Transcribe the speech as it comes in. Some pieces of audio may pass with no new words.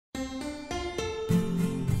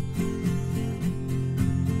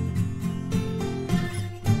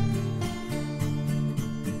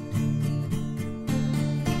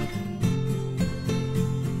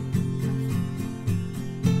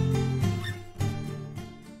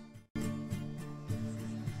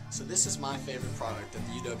So this is my favorite product at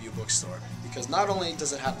the UW bookstore because not only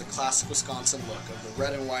does it have the classic Wisconsin look of the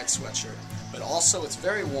red and white sweatshirt, but also it's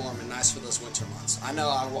very warm and nice for those winter months. I know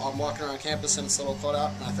I'm walking around campus and it's a little cold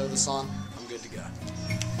out and I throw this on, I'm good to go.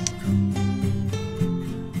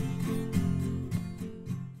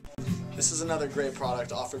 This is another great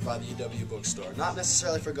product offered by the UW bookstore. Not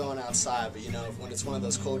necessarily for going outside, but when it's one of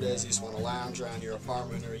those cold days you just want to lounge around your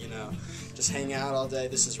apartment or just hang out all day,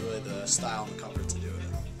 this is really the style and the comfort to do it in.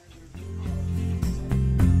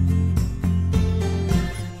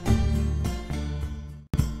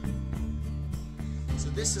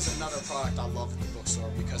 This is another product I love at the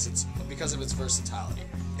bookstore because of its versatility.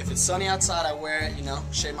 If it's sunny outside, I wear it,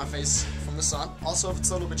 shade my face from the sun. Also, if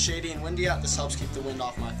it's a little bit shady and windy out, this helps keep the wind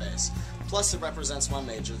off my face. Plus, it represents my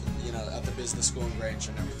major, at the business school in Grange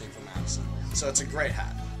and everything from Madison. So it's a great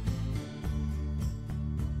hat.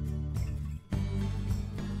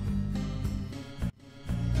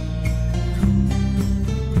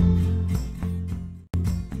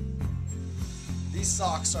 These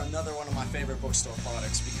socks are another one of my favorite bookstore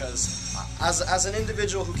products because as an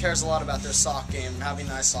individual who cares a lot about their sock game and having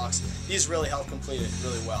nice socks, these really help complete it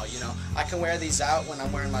really well. I can wear these out when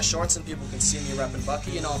I'm wearing my shorts and people can see me repping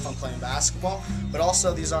Bucky, if I'm playing basketball. But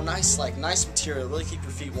also these are nice material, really keep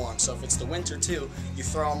your feet warm. So if it's the winter too, you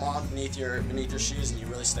throw them on beneath your shoes and you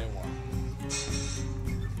really stay warm.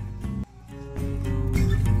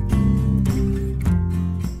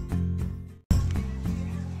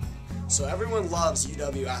 So everyone loves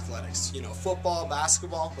UW athletics, football,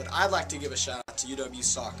 basketball, but I'd like to give a shout out to UW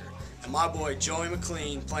soccer. And my boy Joey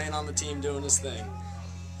McLean playing on the team doing his thing.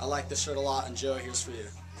 I like this shirt a lot, and Joey, here's for you.